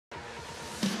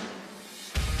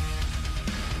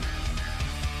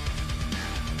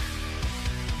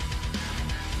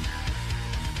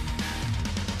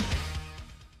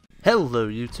Hello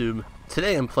YouTube,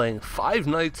 today I'm playing Five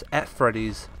Nights at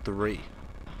Freddy's 3.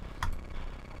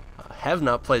 I have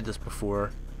not played this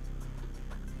before,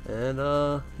 and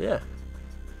yeah.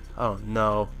 Oh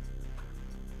no.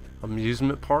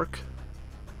 Amusement park?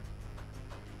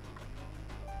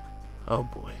 Oh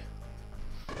boy.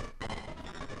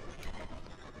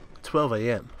 12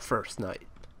 a.m. first night.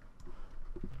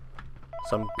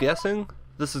 So I'm guessing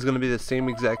this is going to be the same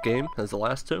exact game as the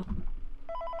last two?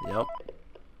 Yep.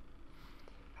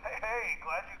 Hey,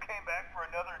 glad you came back for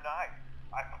another night.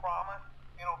 I promise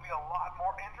it'll be a lot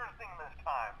more interesting this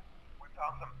time. We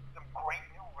found some great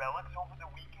new relics over the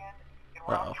weekend, and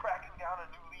we're out tracking down a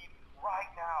new lead right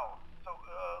now. So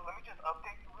let me just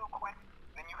update you real quick,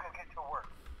 then you can get to work.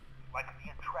 Like,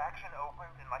 the attraction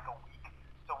opens in like a week,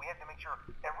 so we have to make sure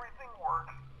everything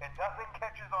works and nothing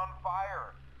catches on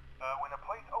fire. When the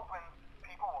place opens,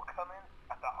 people will come in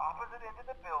at the opposite end of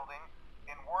the building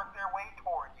and work their way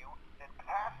toward you, then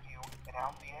past you, and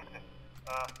out the exit.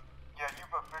 Yeah,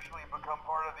 you've officially become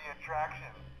part of the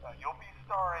attraction. You'll be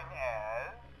starring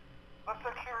as a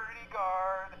security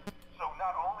guard. So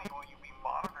not only will you be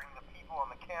monitoring the people on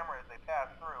the camera as they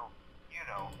pass through, you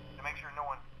know, to make sure no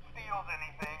one steals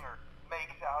anything or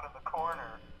makes out in the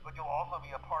corner, but you'll also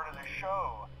be a part of the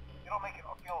show. It'll make it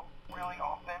feel really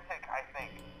authentic, I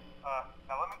think.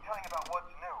 Now let me tell you about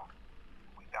what's new.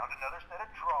 We found another set of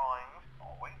drawings,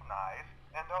 always nice,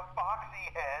 and a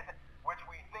foxy head, which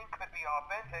we think could be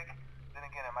authentic. Then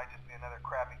again, it might just be another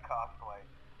crappy cosplay.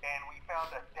 And we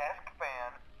found a desk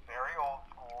fan, very old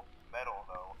school, metal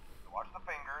though. So watch the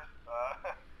fingers.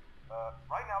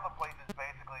 Right now the place is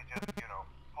basically just, you know,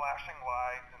 flashing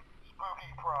lights and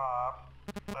spooky props.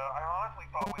 I honestly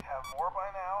thought we'd have more by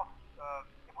now.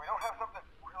 If we don't have something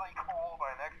really cool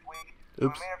by next week, we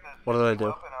may have to What did I set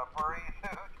you do? up in a furry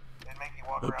suit and make you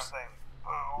walk around saying,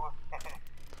 boo.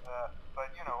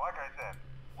 But, you know, like I said,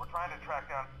 we're trying to track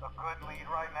down a good lead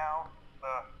right now.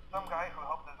 Some guy who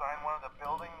helped design one of the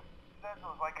buildings says it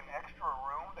was like an extra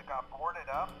room that got boarded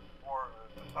up, or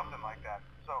something like that.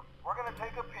 So, we're going to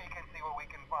take a peek and see what we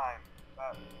can find.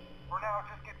 For now,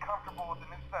 just get comfortable with the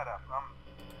new setup.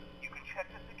 You can check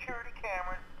the security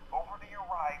cameras over to your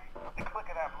right with the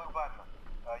click of that blue button.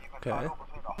 You can toggle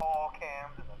between the hall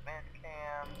cams and the vent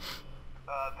cams.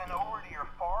 Then over to your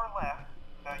far left,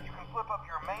 you can flip up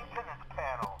your maintenance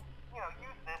panel. You know,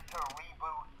 use this to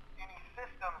reboot any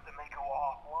systems that may go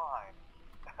offline.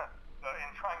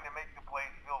 In trying to make the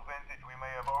place feel vintage, we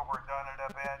may have overdone it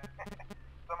a bit.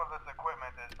 Some of this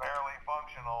equipment is barely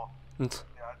functional.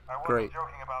 Yeah, I wasn't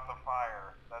joking about the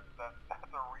fire. That's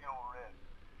a real risk.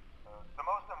 The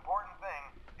most important thing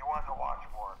you want to watch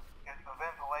for is the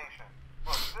ventilation.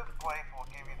 Look, this place will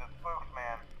give you the spooks,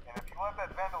 man, and if you let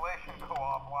that ventilation go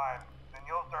offline, then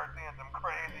you'll start seeing some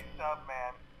crazy stuff,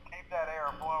 man. Keep that air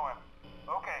flowing.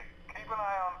 Okay, keep an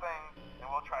eye on things, and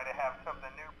we'll try to have something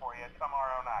new for you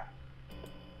tomorrow night.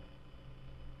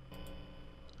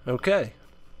 Okay.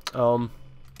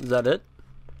 Is that it?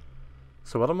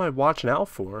 So what am I watching out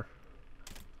for?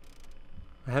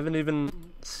 I haven't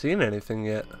even seen anything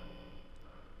yet.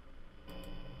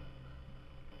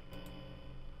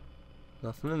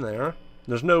 Nothing in there.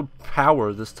 There's no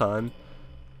power this time,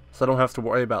 so I don't have to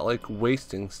worry about like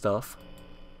wasting stuff.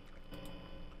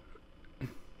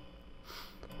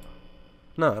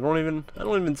 No, I don't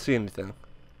even see anything.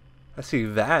 I see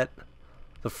that,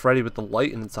 the Freddy with the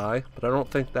light in its eye, but I don't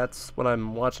think that's what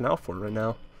I'm watching out for right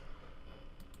now.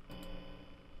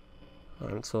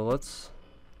 Alright, so let's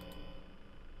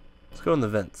go in the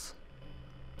vents.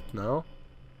 No?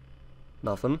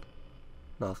 Nothing.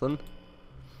 Nothing.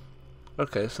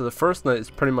 Okay, so the first night is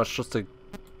pretty much just I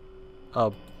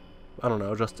don't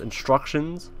know, just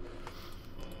instructions.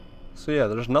 So yeah,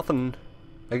 there's nothing.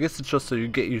 I guess it's just so you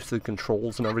get used to the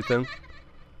controls and everything.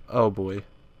 Oh boy.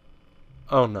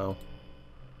 Oh no.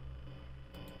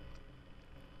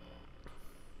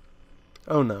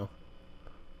 Oh no.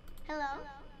 Hello?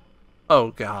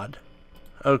 Oh god.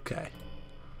 Okay.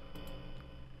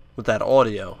 With that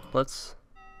audio, let's...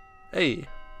 Hey.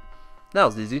 That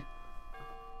was easy.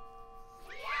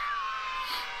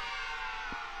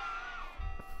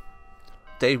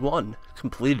 Day 1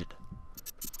 completed.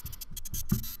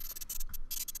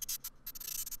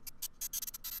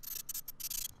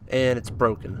 And it's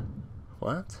broken.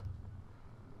 What?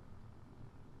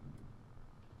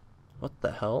 What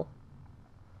the hell?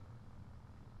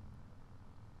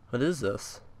 What is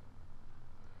this?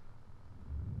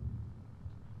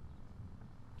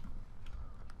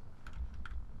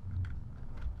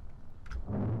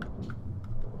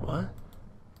 What?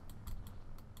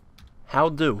 How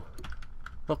do?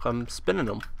 Look, I'm spinning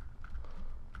them.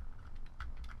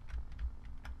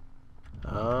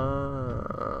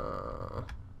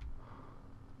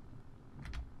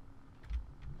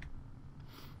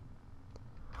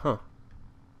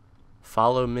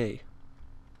 Follow me.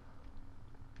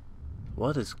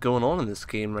 What is going on in this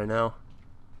game right now?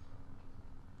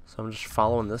 So I'm just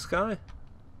following this guy?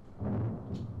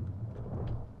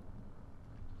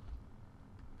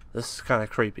 This is kind of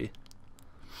creepy.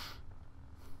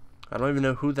 I don't even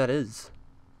know who that is.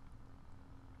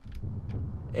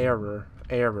 Error.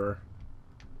 Error.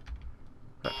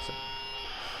 Right, so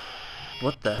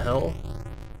what the hell?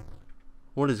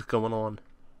 What is going on?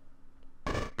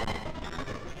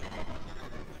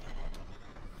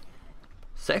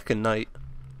 Second night.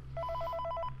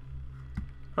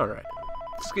 Alright.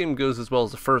 This game goes as well as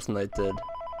the first night did.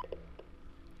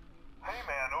 Hey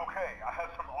man, okay, I have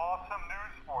some awesome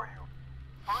news for you.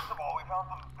 First of all, we found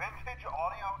some vintage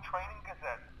audio training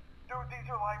cassettes. Dude, these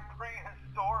are like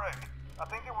prehistoric. I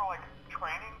think they were like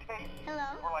training tapes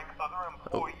for like other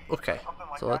employees. Oh, okay, or something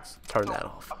like so that. let's turn that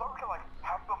off. I thought we could like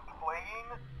have them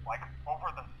playing like over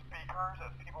the speakers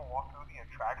as people walk through the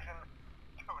attraction.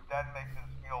 Dude, that makes us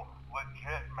feel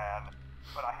legit, man.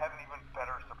 But I have an even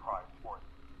better surprise for you.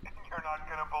 You're not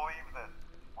gonna believe this.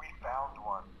 We found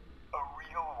one. A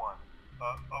real one.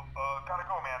 Gotta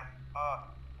go, man.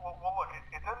 Well look,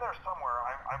 it's in there somewhere.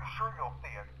 I'm sure you'll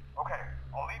see it. Okay,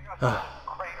 I'll leave you with some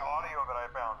great audio that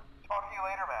I found. Talk to you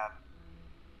later, man.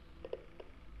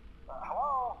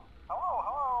 Hello?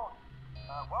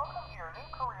 Welcome to your new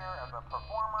career as a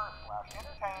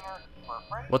performer/entertainer for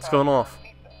Freddy. What's going off?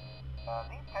 These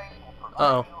tapes will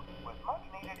provide you with much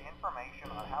needed information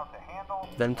on how to handle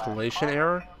Ventilation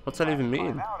error? What's that even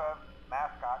mean?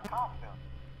 mascot costumes.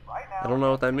 Right now, I don't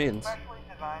know what that means. specially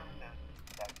designed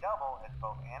suits that double as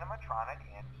both animatronic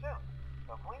and suit.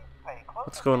 So please pay close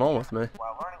What's going on with me?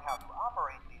 while learning how to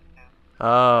operate these suits.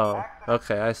 Oh,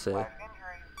 okay, I see.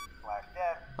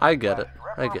 Injuries/death, I get it.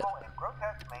 I get it. and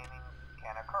grotesque maiming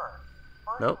can occur.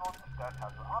 First, Nope. we'll discuss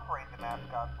how to operate the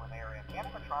mascots when they are in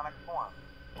animatronic form.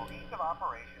 For ease of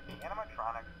operation, the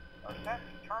animatronics are set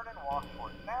to turn and walk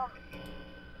towards sound cues.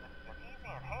 This is an easy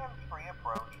and hands-free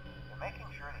approach to making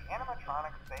sure the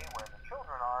animatronics stay where the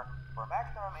children are for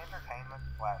maximum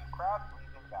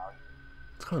entertainment/crowd-pleasing value.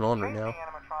 What's going on right Change now? the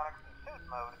animatronics to suit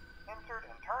mode, insert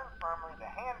and turn firmly the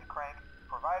hand crank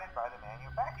provided by the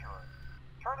manufacturer.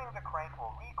 Turning the crank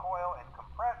will recoil and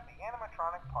compress the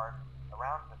animatronic parts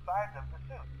around the sides of the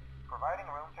suit, providing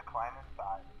room to climb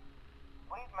inside.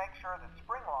 Please make sure the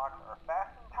spring locks are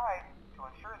fastened tight to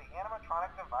ensure the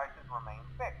animatronic devices remain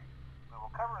fixed. We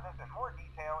will cover this in more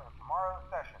detail in tomorrow's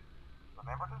session.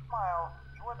 Remember to smile.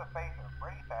 You are the face of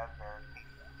Freddy Fazbear's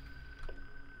Pizza.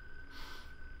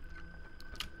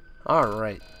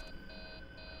 Alright.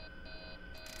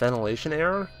 Ventilation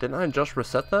error? Didn't I just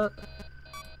reset that?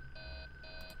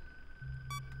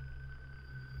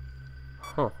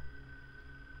 Huh.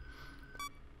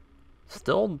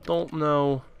 Still don't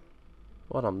know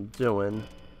what I'm doing.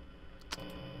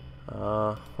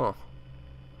 Huh.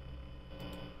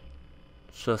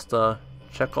 Just,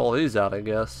 check all these out, I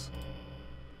guess.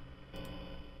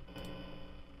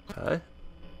 Okay.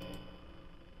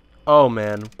 Oh,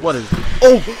 man. What is...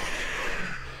 Oh!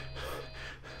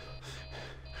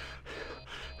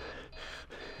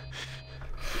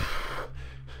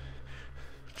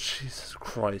 Jesus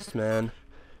Christ, man.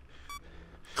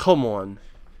 Come on.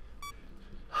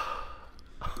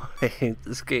 I hate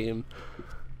this game.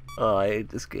 Oh, I hate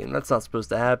this game. That's not supposed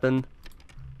to happen.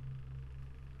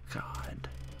 God.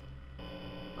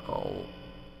 Oh.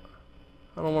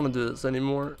 I don't want to do this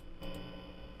anymore.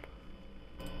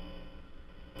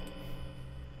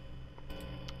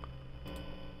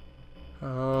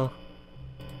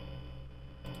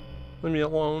 Leave me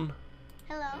alone.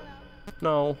 Hello?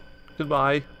 No.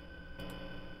 Goodbye.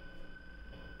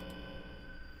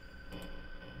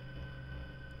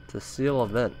 To seal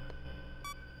event.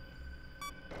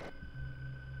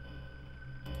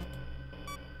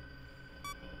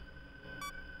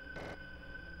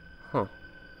 Huh.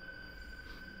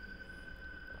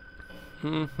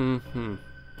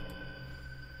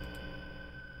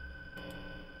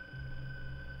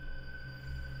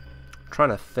 Trying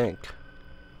to think.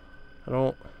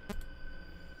 I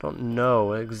don't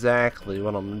know exactly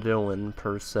what I'm doing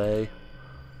per se.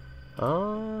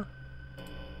 I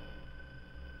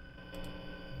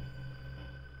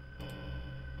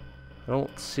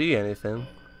don't see anything.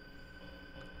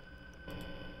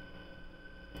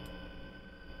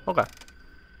 Okay.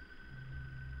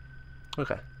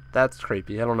 Okay. That's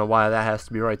creepy. I don't know why that has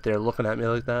to be right there looking at me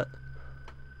like that.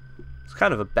 It's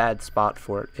kind of a bad spot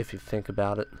for it if you think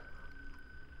about it.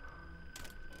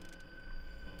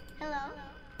 Hello?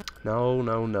 No,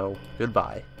 no, no.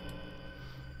 Goodbye.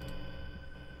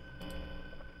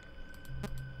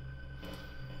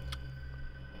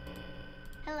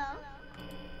 Hello?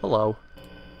 hello.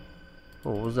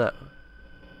 Oh, what was that?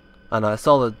 And I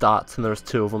saw the dots, and there's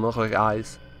two of them. Look like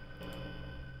eyes.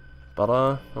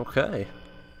 But, okay.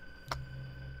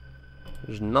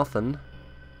 There's nothing.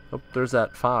 Oh, there's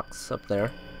that fox up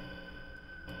there.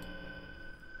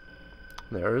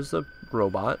 There's a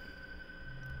robot.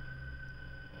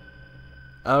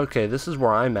 Okay, this is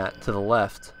where I'm at, to the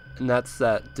left. And that's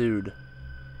that dude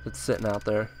that's sitting out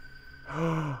there.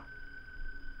 Why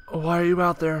are you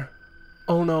out there?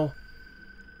 Oh no.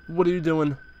 What are you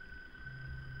doing?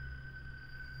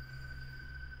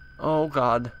 Oh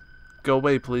god. Go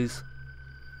away, please.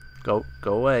 Go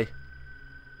away.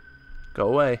 Go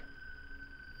away.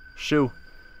 Shoo.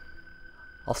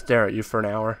 I'll stare at you for an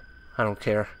hour. I don't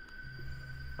care.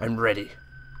 I'm ready.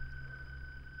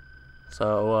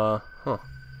 So, huh.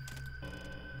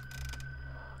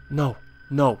 No,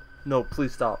 no, no,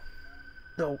 please stop.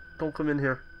 No, don't come in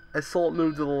here. I saw it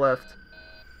move to the left.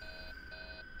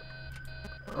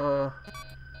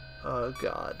 Oh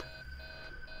god.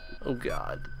 Oh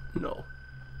god, no.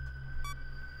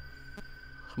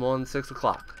 Come on, 6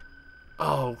 o'clock.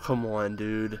 Oh, come on,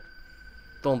 dude.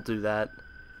 Don't do that.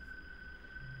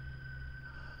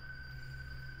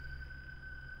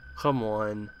 Come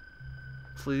on.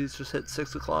 Please just hit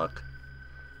 6 o'clock.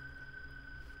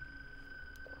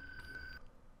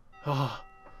 Oh.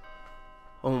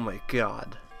 Oh my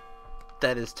god.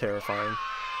 That is terrifying.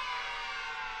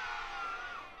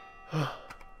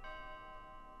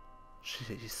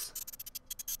 Jeez.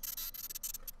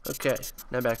 Okay,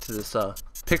 now back to this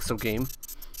pixel game.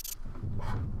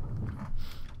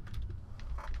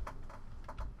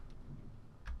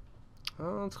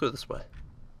 Let's go this way.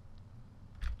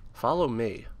 Follow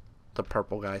me, the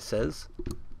purple guy says.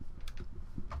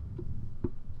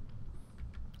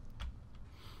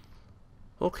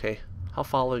 Okay, I'll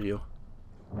follow you.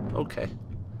 Okay.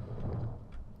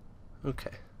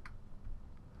 Okay.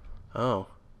 Oh,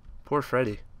 poor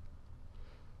Freddy.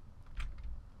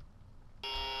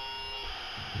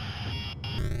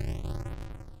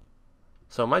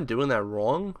 So am I doing that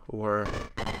wrong, or...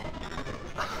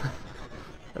 I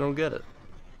don't get it.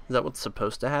 Is that what's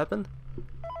supposed to happen?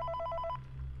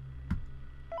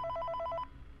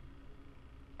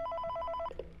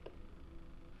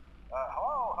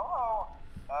 Hello.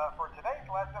 For today's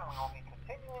lesson, we will be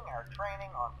continuing our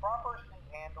training on proper suit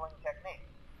handling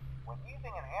techniques. When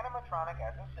using an animatronic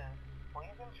as a suit,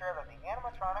 please ensure that the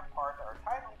animatronic parts are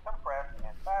tightly compressed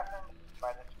and fastened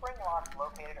by the spring locks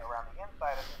located around the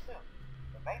inside of the suit.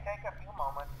 It may take a few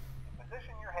moments to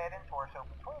position your head and torso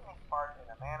between these parts in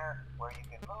a manner where you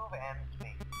can move and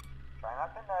speak. Try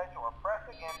not to nudge or press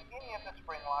against any of the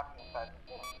spring locks inside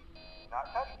the suit. Do not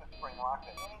touch the spring locks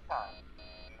at any time.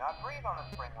 Do not breathe on the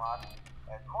spring locks,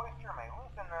 as moisture may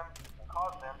loosen them and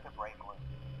cause them to break loose.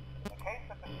 In the case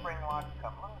that the spring locks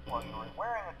come loose while you are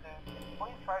wearing a suit,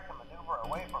 please try to maneuver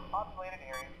away from populated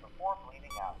areas before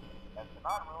bleeding out, as to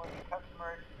not ruin your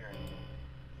customer experience.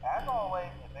 As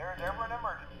always, if there is ever an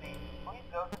emergency, please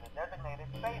go to the designated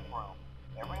safe room.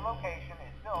 Every location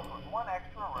is built with one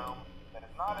extra room that is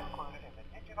not included in the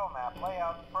digital map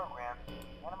layouts programmed in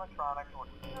the animatronics or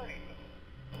security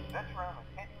booth. This room is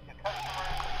hidden to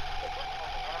customers. The vision of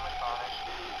the animatronics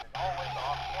is always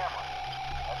off camera.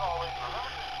 As always, remember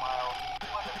to smile.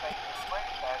 You are the face of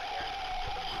Freddy Fazbear.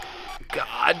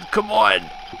 God, come on!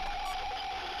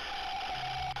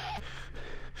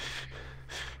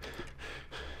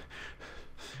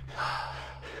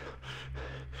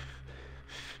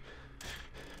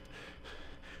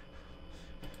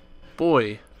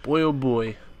 Boy, oh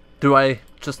boy, do I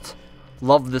just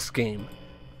love this game.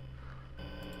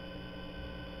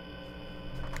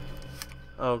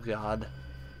 Oh god.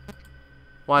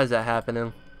 Why is that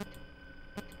happening?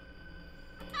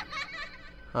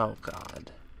 Oh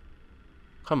god.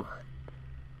 Come on.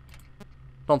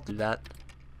 Don't do that.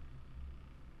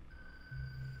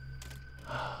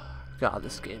 God,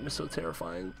 this game is so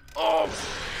terrifying. Oh!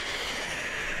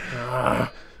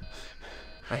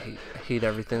 I hate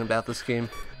everything about this game.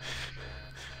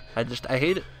 I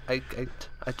hate it. I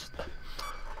just...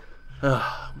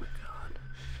 Oh my god.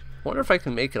 I wonder if I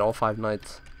can make it all 5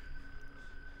 nights.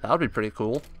 That would be pretty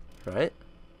cool, right?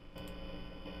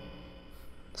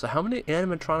 So how many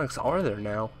animatronics are there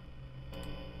now?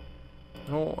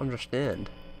 I don't understand.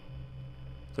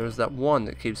 There's that one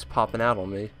that keeps popping out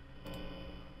on me.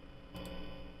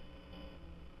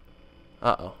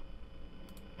 Uh-oh.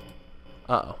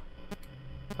 Uh-oh.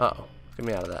 Uh-oh. Get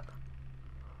me out of that.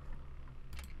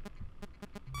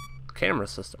 Camera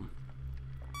system.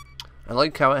 I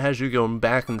like how it has you going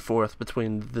back and forth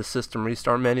between the system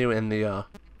restart menu and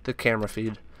the camera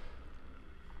feed.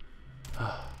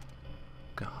 Oh,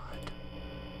 God.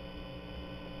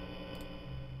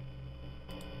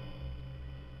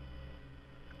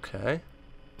 Okay.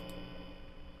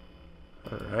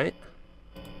 Alright.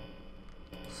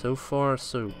 So far,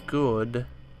 so good.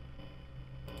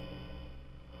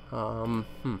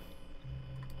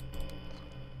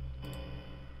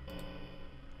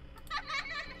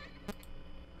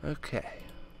 Okay.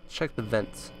 Check the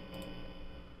vents.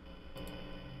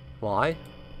 Why?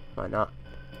 Why not?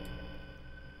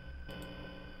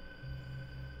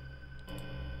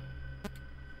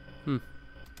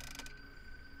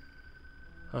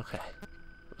 Okay.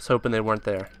 I was hoping they weren't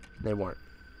there. They weren't.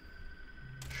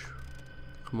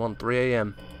 Come on, 3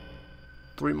 a.m.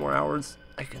 3 more hours.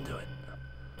 I can do it.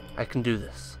 I can do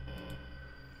this.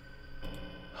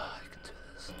 I can do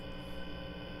this.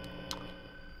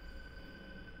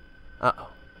 Uh-oh.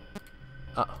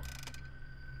 Uh-oh.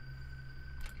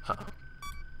 Uh-oh.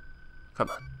 Come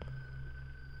on.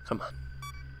 Come on.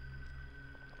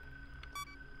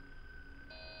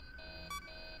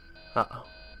 Uh-oh.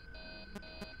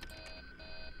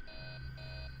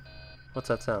 What's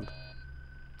that sound?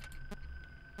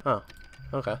 Oh,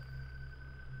 okay.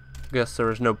 Guess there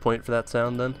was no point for that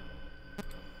sound then.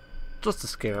 Just to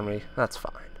scare me, that's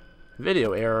fine.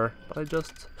 Video error, but I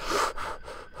just...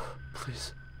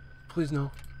 Please. Please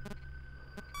no.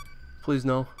 Please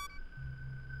no.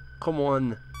 Come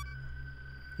on.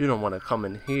 You don't want to come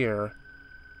in here.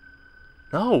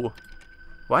 No!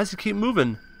 Why does he keep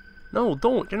moving? No,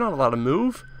 don't. You're not allowed to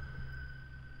move.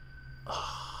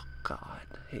 Oh, God.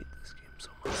 I hate this game so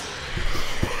much.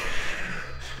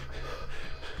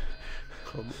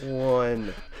 Come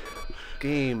on.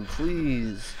 Game,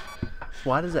 please.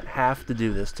 Why does it have to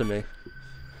do this to me?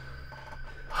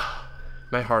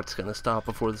 My heart's gonna stop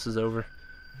before this is over.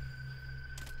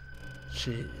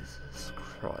 Jesus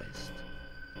Christ.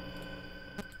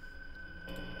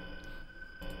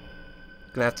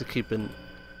 Gonna have to keep an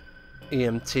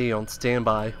EMT on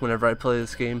standby whenever I play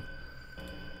this game.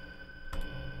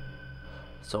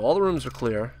 So all the rooms are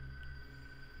clear.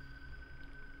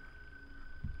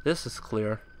 This is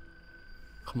clear.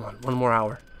 Come on, 1 more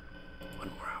hour. 1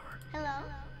 more hour. Hello?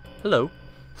 Hello.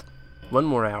 1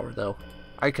 more hour, though.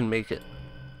 I can make it.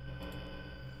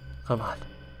 Come on.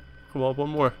 Come on, 1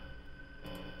 more.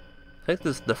 I think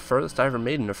this is the furthest I ever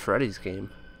made in a Freddy's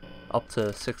game. Up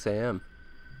to 6 a.m.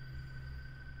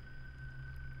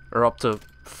 Or up to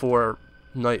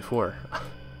night 4.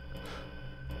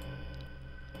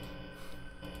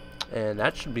 And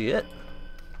that should be it.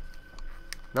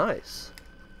 Nice.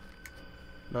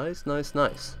 Nice, nice,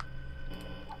 nice.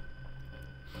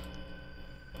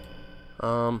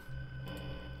 Come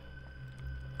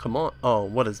on. Oh,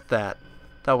 what is that?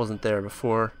 That wasn't there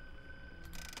before.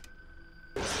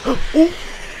 Oh!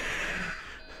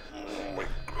 Oh my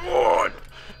God!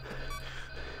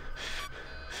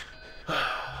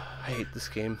 I hate this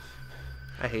game.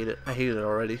 I hate it. I hate it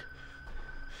already.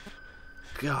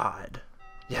 God.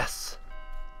 Yes.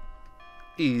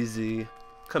 Easy.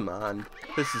 Come on.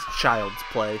 This is child's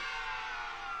play.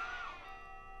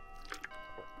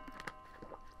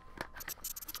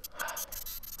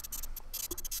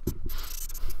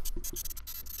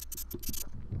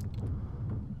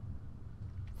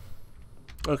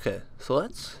 Okay, so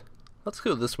let's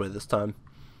go this way this time.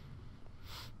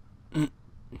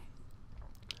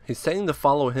 He's saying to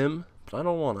follow him, but I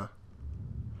don't wanna.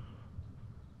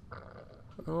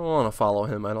 I don't wanna follow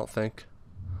him, I don't think.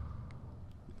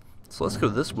 So let's go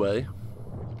this way.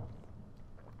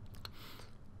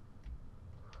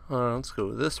 Let's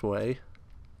go this way.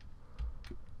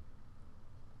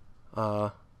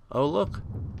 Oh look.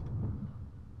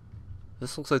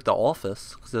 This looks like the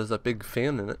office, because there's a big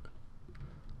fan in it.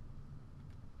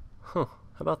 Huh,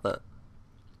 how about that?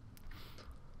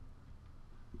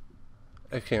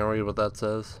 I can't read what that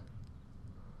says.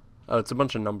 Oh, it's a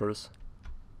bunch of numbers.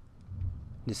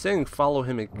 He's saying follow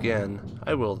him again.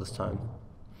 I will this time.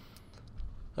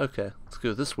 Okay, let's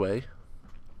go this way.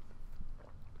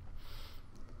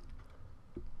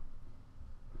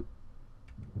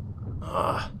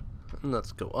 And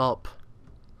let's go up.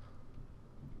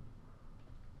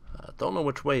 Don't know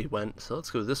which way he went, so let's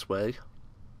go this way.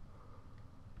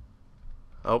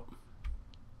 Oh.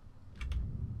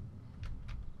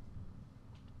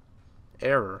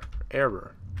 Error.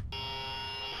 Error.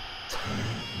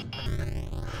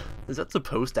 Is that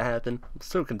supposed to happen? I'm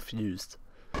so confused.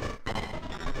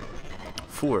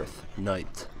 4th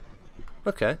night.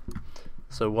 Okay.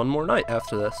 So 1 more night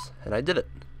after this, and I did it.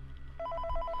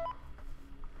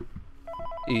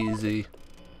 Easy.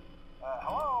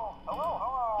 Hello?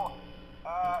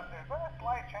 There's been a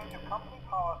slight change of company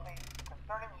policy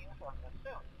concerning use of the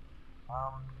suit.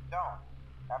 Don't.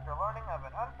 After learning of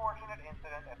an unfortunate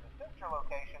incident at the sister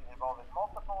location involving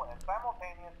multiple and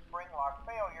simultaneous spring lock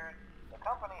failures, the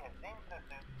company has deemed the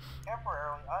suit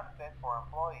temporarily unfit for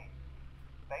employees.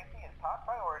 Safety is top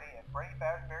priority at Freddy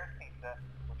Fazbear's Pizza,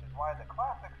 which is why the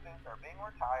classic suits are being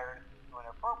retired to an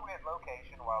appropriate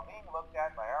location while being looked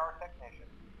at by our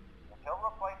technicians. Until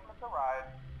replacements arrive,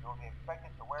 you will be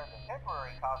expected to wear the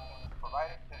temporary costumes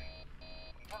provided to you.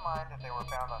 Keep in mind that they were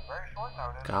found on very short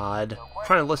notice. God. I'm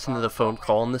trying to listen to the phone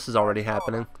call and this is already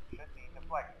happening. Should be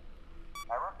deflected.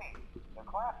 I repeat, the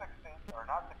classic suits are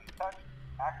not to be touched,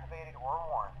 activated, or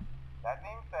worn. That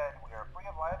being said, we are free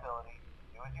of liability.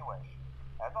 Do as you wish.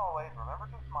 As always, remember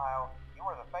to smile. You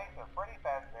are the face of Freddy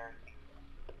Fazbear's Pizza.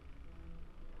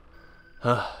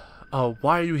 Oh,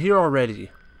 why are you here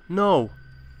already? No.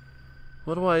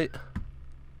 What do I...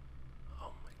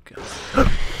 Oh my god.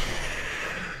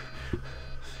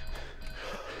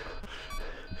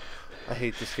 I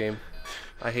hate this game.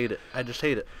 I hate it. I just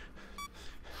hate it.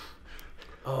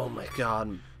 Oh my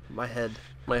god. My head.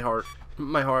 My heart.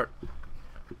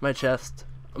 My chest.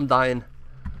 I'm dying.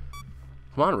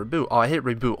 Come on, reboot. Oh, I hit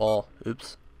reboot all.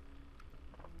 Oops.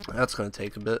 That's gonna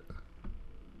take a bit.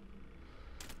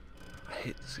 I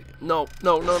hate this game. No.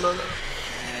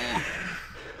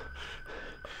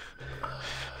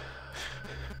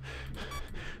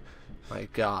 My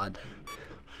god.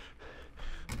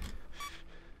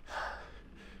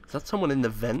 Is that someone in the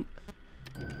vent?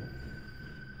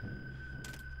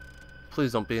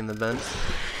 Please don't be in the vent.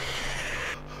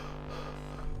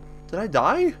 Did I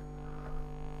die?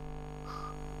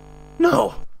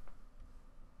 No!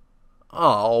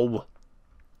 Oh.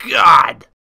 God!